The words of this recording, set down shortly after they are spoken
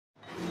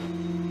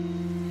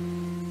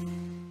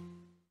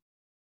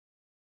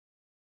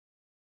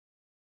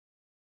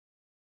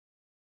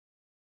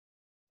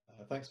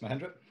Thanks,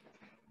 Mahendra.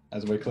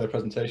 As a very clear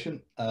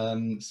presentation.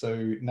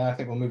 So now I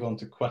think we'll move on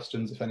to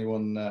questions if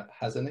anyone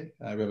has any.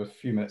 We have a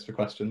few minutes for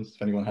questions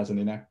if anyone has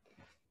any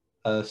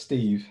now.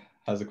 Steve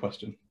has a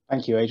question.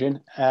 Thank you,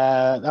 Adrian.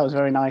 That was a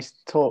very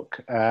nice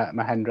talk,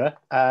 Mahendra.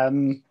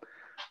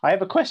 I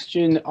have a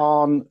question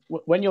on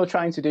when you're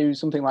trying to do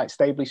something like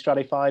stably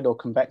stratified or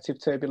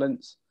convective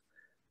turbulence.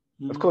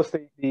 Of course,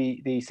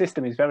 the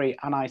system is very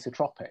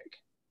anisotropic.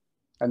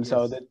 And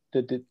so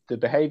the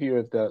behavior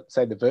of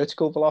say the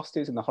vertical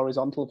velocities and the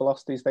horizontal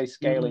velocities, they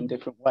scale in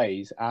different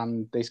ways,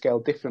 and they scale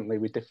differently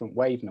with different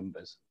wave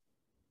numbers.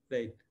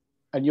 Right.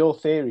 And your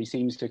theory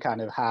seems to kind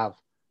of have,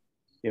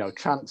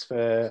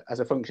 transfer as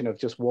a function of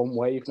just one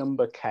wave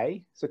number,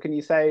 K. So can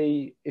you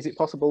say, is it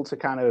possible to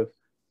kind of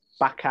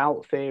back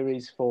out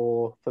theories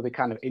for the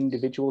kind of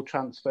individual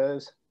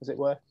transfers, as it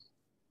were?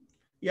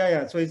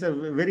 Yeah. So it's a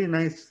very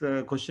nice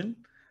question.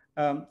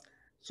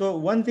 So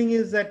one thing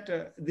is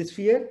that the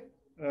sphere,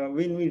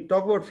 when we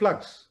talk about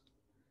flux,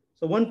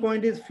 so one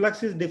point is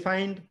flux is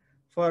defined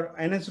for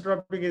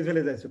anisotropic as well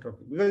as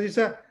isotropic, because it's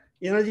a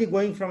energy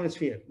going from a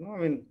sphere. I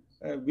mean,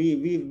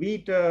 we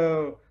beat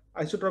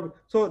isotropic,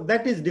 so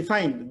that is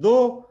defined,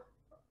 though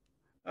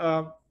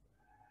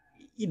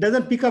it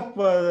doesn't pick up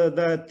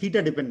the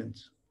theta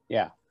dependence.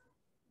 Yeah.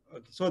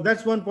 Okay, so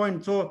that's one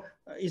point. So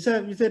it's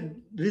a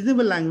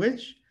reasonable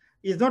language.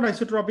 It's not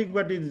isotropic,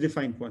 but it's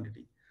defined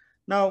quantity.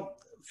 Now,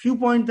 few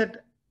points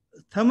that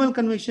thermal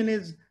convection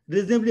is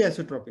reasonably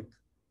isotropic.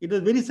 It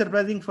was very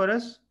surprising for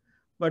us,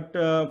 but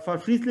for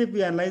free slip,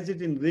 we analyzed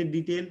it in great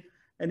detail,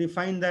 and we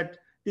find that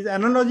this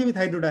analogy with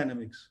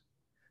hydrodynamics.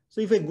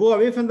 So if I go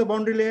away from the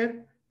boundary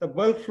layer, the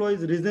bulk flow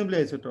is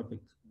reasonably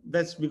isotropic.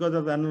 That's because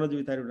of the analogy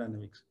with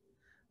hydrodynamics.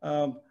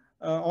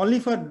 Only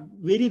for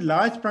very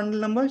large Prandtl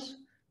numbers,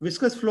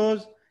 viscous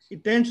flows,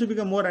 it tends to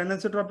become more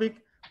anisotropic,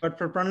 but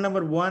for Prandtl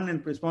number 1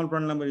 and small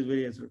Prandtl number is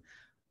very isotropic.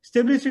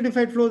 Stably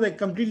stratified flows, I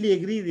completely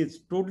agree, it's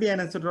totally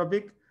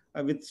anisotropic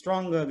with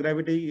strong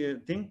gravity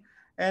thing.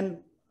 And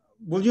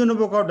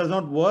Bolzhunov-Nabokov does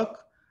not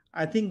work.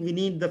 I think we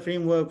need the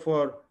framework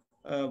for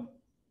flux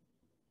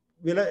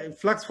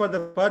for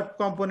the perp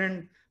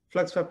component,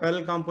 flux for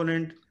parallel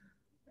component.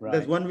 Right.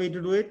 That's one way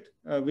to do it,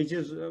 which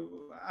is,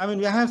 I mean,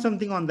 we have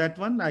something on that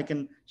one I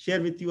can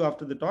share with you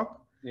after the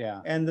talk.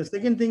 Yeah. And the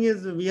second thing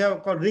is we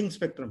have called ring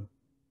spectrum,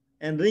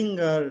 and ring,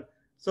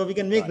 so we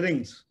can make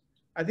rings.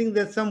 I think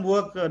there's some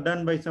work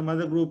done by some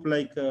other group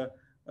like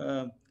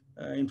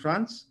in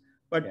France,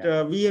 but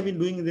we have been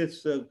doing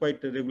this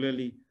quite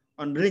regularly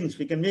on rings.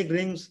 We can make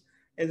rings,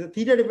 and the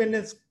theta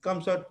dependence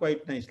comes out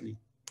quite nicely.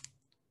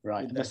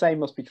 Right, and the same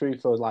must be true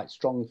for like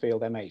strong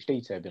field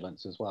MHD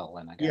turbulence as well,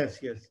 then I guess.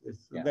 Yes.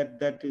 Yeah.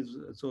 That is,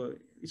 so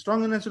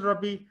strong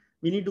anisotropy,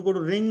 we need to go to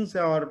rings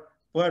or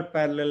per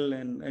parallel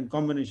and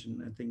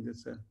combination. I think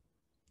that's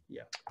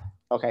yeah.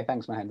 Okay,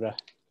 thanks, Mahendra.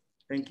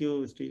 Thank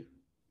you, Steve.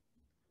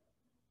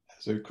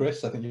 So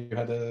Chris, I think you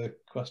had a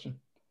question.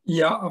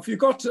 Yeah, have you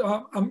got,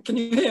 can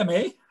you hear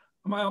me?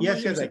 Am I on?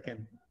 Yes, I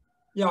can.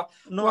 Yeah.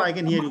 No, well, I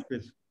can hear you,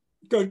 Chris.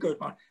 Good.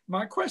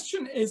 My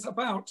question is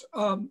about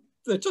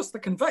just the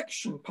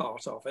convection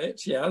part of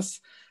it, yes,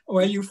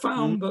 where you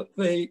found that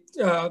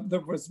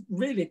there was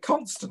really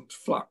constant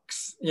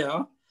flux,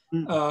 yes.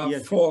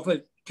 For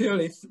the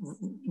purely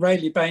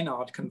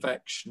Rayleigh-Baynard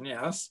convection,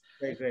 yes.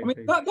 Right, I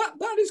mean,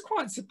 that is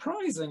quite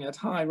surprising at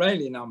high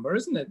Rayleigh number,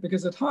 isn't it?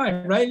 Because at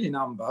high Rayleigh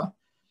number,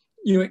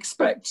 you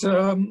expect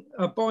a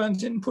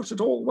buoyant input at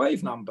all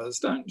wave numbers,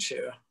 don't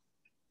you?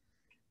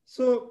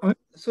 So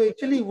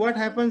actually what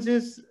happens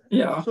is,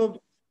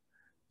 so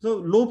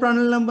low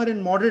Prandtl number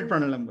and moderate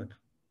Prandtl number.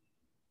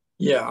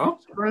 Yeah.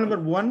 So Prandtl number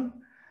 1,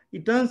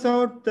 it turns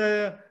out,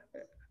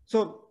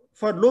 so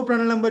for low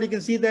Prandtl number, you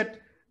can see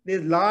that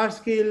there's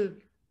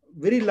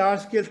very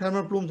large scale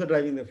thermal plumes are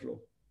driving the flow.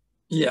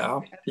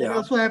 Yeah. It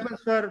also happens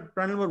for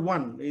Prandtl number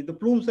 1. The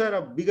plumes are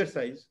of bigger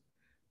size.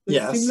 So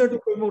yes. It's similar to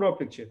Kolmogorov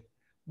picture.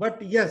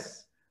 But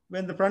yes,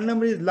 when the Prandtl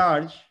number is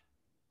large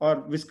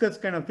or viscous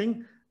kind of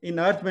thing in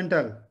earth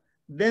mantle,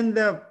 then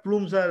the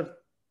plumes are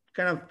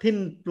kind of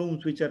thin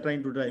plumes which are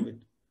trying to drive it.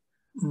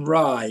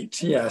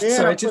 Right, yes. There,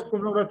 so of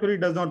course, Kolmogorov theory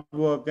does not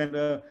work,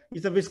 and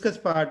it's a viscous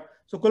part.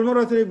 So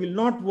Kolmogorov theory will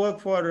not work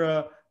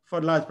for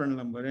large Prandtl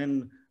number,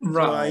 and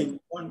right.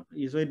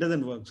 So it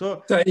doesn't work.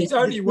 So it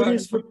only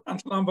works for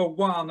Prandtl number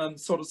 1 and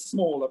sort of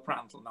smaller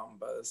Prandtl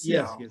numbers.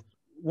 Yes.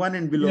 1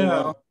 and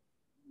below.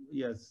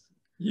 Yes.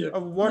 Yeah.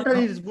 Water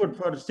is good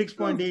for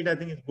 6.8. I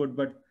think it's good,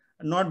 but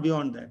not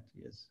beyond that.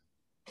 Yes.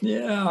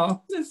 Yeah,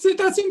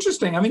 that's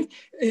interesting. I mean,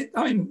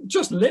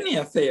 just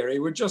linear theory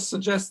would just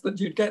suggest that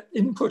you'd get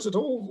input at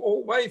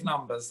all wave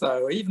numbers,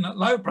 though, even at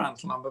low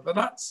Prandtl number. But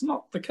that's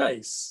not the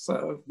case.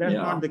 So that's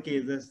not the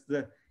case.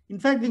 In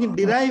fact, we can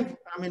derive.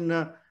 I mean,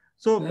 I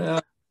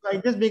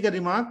just make a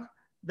remark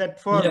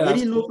that for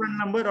very low Prandtl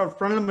number or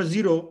Prandtl number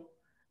 0,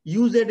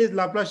 UZ is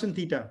Laplacian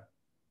theta.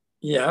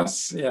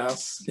 Yes. Theta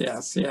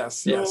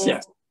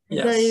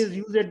is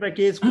UZ by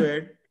K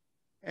squared.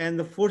 And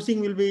the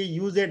forcing will be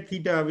UZ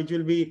theta, which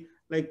will be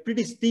like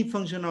pretty steep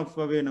function of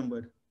wave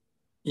number.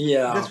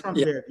 Yeah. Just from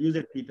there, use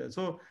that theta.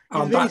 So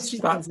Oh, it's very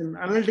that's simple.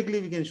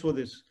 Analytically, we can show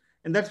this.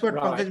 And that's what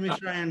right. Pankaj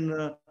Mishra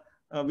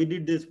and we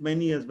did this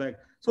many years back.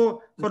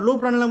 So for low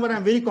Prandtl number,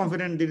 I'm very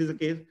confident this is the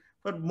case.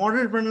 For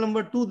moderate Prandtl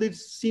number 2,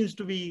 this seems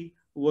to be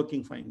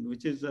working fine,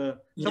 which is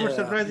somewhat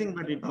surprising,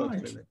 but it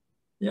works like that.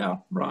 Yeah,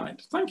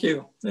 right. Thank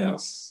you.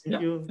 Yes.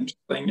 Thank you.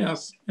 Interesting.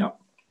 Yes. Yeah.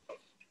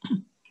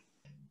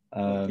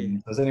 Okay.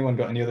 Has anyone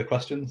got any other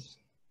questions?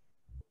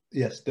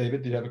 Yes,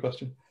 David, did you have a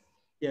question?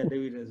 Yeah,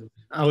 David has a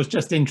question. I was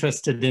just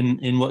interested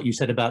in what you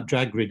said about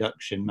drag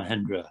reduction,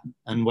 Mahendra,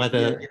 and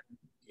whether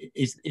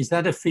is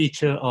that a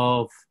feature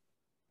of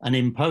an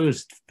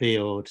imposed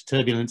field,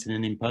 turbulence in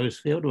an imposed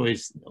field,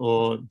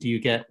 or do you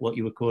get what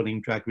you were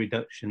calling drag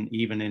reduction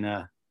even in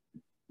a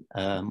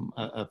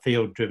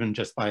field driven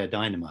just by a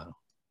dynamo?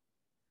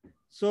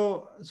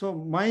 So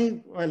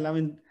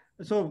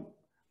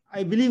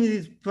I believe it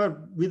is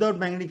without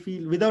magnetic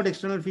field, without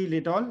external field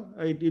at all.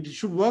 It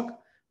should work.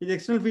 With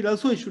external field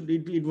also,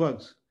 it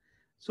works.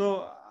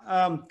 So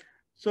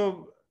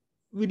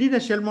we did a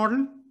shell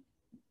model.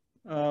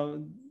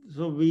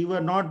 So we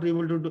were not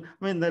able to do.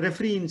 I mean, the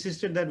referee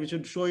insisted that we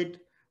should show it.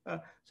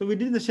 So we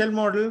did the shell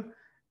model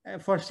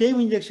for same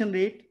injection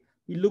rate.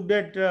 We looked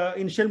at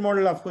in shell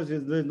model, of course,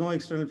 there's no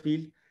external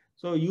field.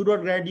 So U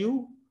dot grad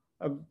U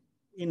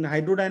in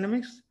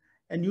hydrodynamics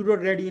and U dot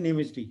grad U in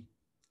MHD.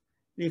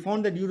 We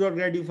found that U dot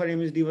grad U for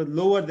MHD was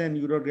lower than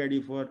U dot grad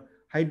U for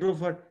hydro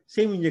for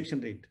same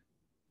injection rate,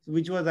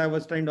 which was I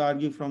was trying to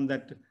argue from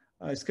that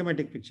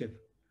schematic picture.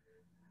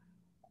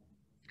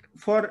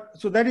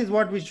 So that is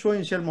what we show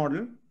in shell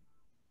model.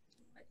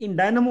 In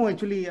dynamo,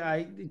 actually,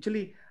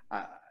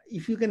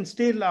 if you can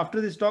stay after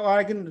this talk, or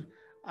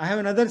I have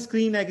another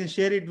screen, I can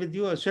share it with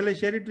you. Or shall I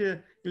share it?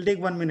 It'll take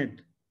 1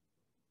 minute.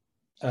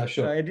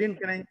 Sure. Adrian,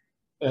 can I?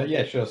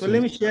 Yeah, sure. So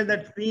let me share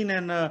that screen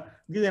and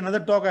give another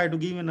talk I had to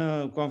give in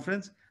a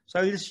conference. So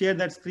I will just share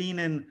that screen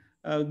and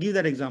give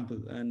that example.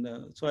 And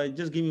so I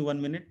just give me 1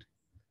 minute.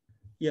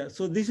 Yeah.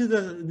 So this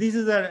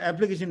is our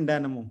application in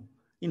dynamo.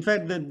 In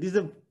fact, this is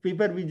a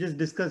paper we just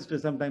discussed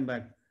some time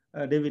back,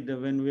 David,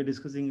 when we were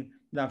discussing in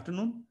the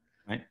afternoon.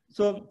 Right.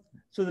 So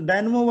the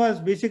dynamo was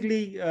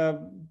basically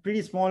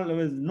pretty small. There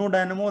was no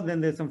dynamo,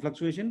 then there's some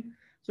fluctuation.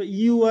 So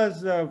EU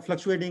was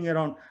fluctuating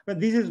around, but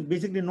this is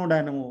basically no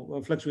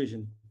dynamo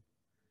fluctuation.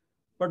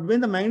 But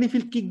when the magnetic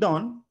field kicked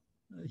on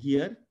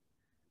here,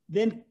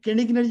 then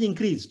kinetic energy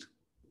increased.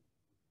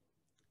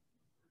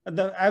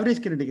 The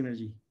average kinetic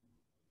energy,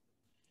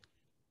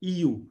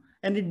 EU,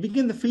 and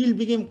the field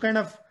became kind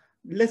of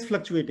less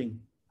fluctuating.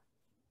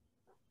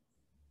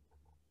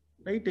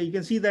 Right, you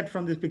can see that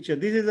from this picture.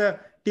 This is a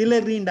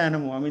Taylor Green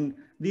dynamo. I mean,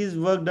 this is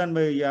work done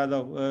by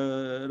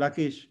Yadav,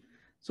 Rakesh.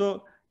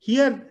 So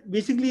here,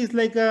 basically, it's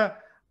like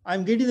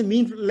I'm getting the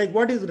mean, like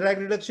what is drag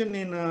reduction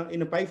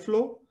in a pipe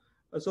flow.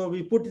 So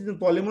we put it in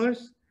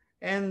polymers,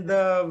 and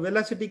the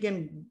velocity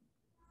can,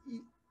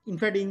 in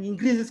fact,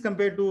 increases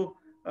compared to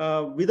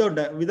without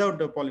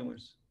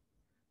polymers.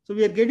 So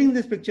we are getting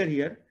this picture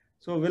here.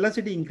 So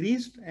velocity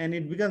increased, and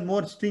it becomes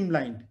more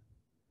streamlined.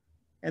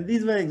 And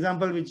these were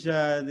example which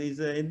is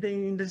an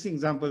interesting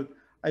example.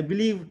 I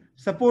believe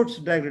supports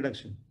drag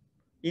reduction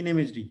in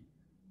MHD.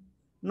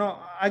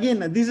 Now, again,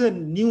 this is a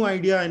new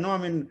idea. I know. I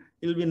mean,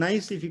 it'll be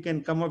nice if you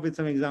can come up with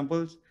some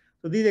examples.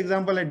 So these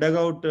examples I dug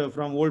out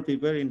from old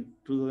paper in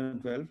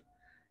 2012.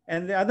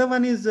 And the other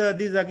one is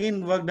this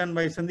again work done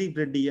by Sandeep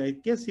Reddy. I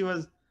guess he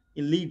was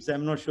in Leeds.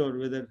 I'm not sure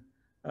whether.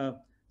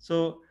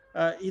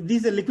 This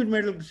is a liquid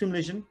metal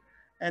simulation.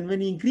 And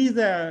when you increase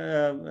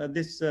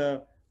this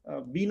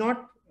B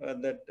naught,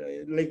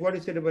 like what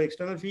you said about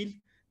external field,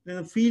 then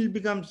the field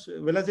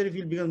velocity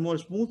field becomes more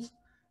smooth.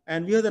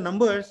 And we have the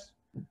numbers.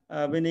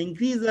 When you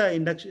increase the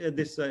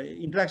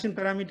interaction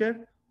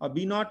parameter or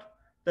B naught,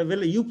 the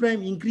U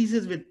prime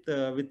increases with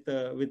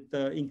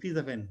increase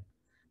of N.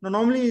 Now,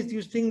 normally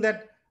you think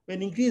that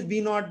when increase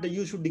B naught, the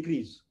U should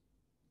decrease,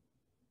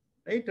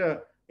 right?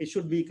 It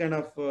should be kind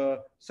of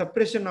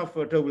suppression of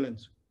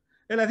turbulence.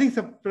 Well, I think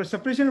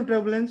suppression of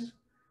turbulence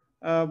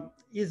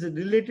is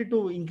related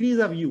to increase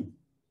of U.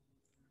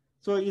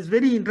 So it's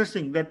very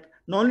interesting that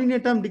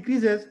nonlinear term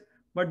decreases,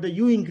 but the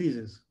U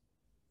increases.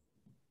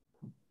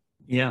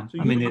 Yeah, So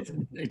I mean,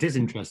 it is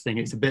interesting.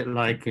 It's a bit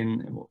like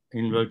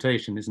in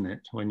rotation, isn't it?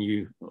 When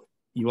you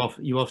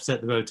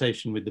offset the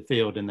rotation with the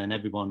field, and then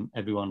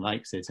everyone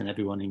likes it, and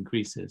everyone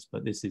increases.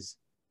 But this is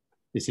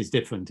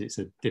different. It's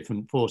a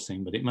different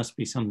forcing, but it must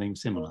be something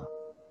similar.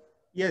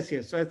 Yes.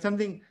 So it's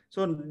something.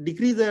 So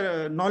decrease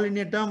the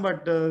nonlinear term,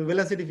 but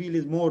velocity field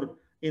is more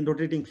in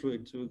rotating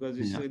fluids because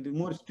it's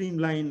more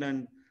streamlined,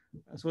 and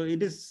so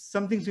it is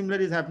something similar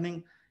is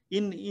happening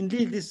in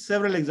these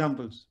several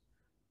examples,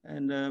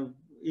 and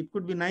it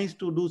could be nice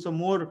to do some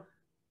more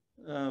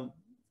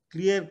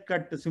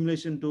clear-cut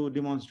simulation to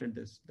demonstrate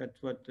this.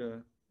 That's what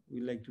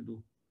we like to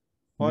do.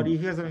 Or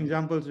if you have some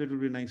examples, it would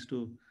be nice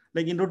to,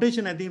 like in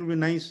rotation, I think it would be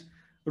nice.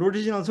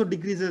 Rotation also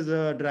decreases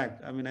drag.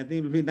 I mean, I think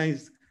it would be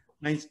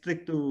nice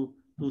trick to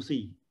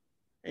see.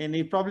 And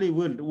it probably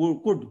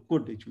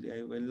could actually.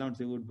 I will not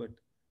say would, but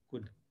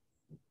could.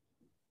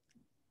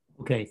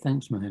 Okay,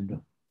 thanks,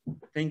 Mahendra.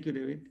 Thank you,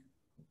 David.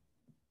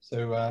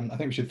 So I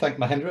think we should thank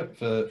Mahendra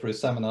for his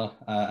seminar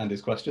and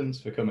his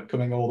questions, for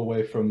coming all the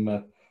way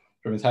from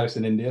his house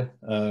in India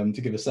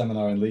to give a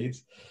seminar in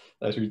Leeds.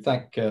 So we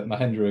thank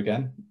Mahendra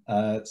again.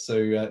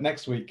 So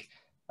next week,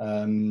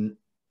 so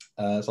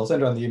I'll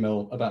send around the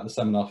email about the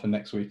seminar for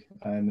next week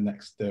and the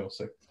next day or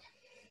so.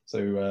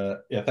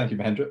 So yeah, thank you,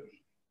 Mahendra.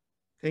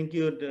 Thank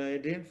you,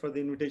 Adrian, for the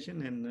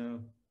invitation, and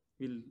I'll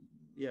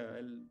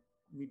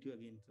meet you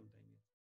again sometime.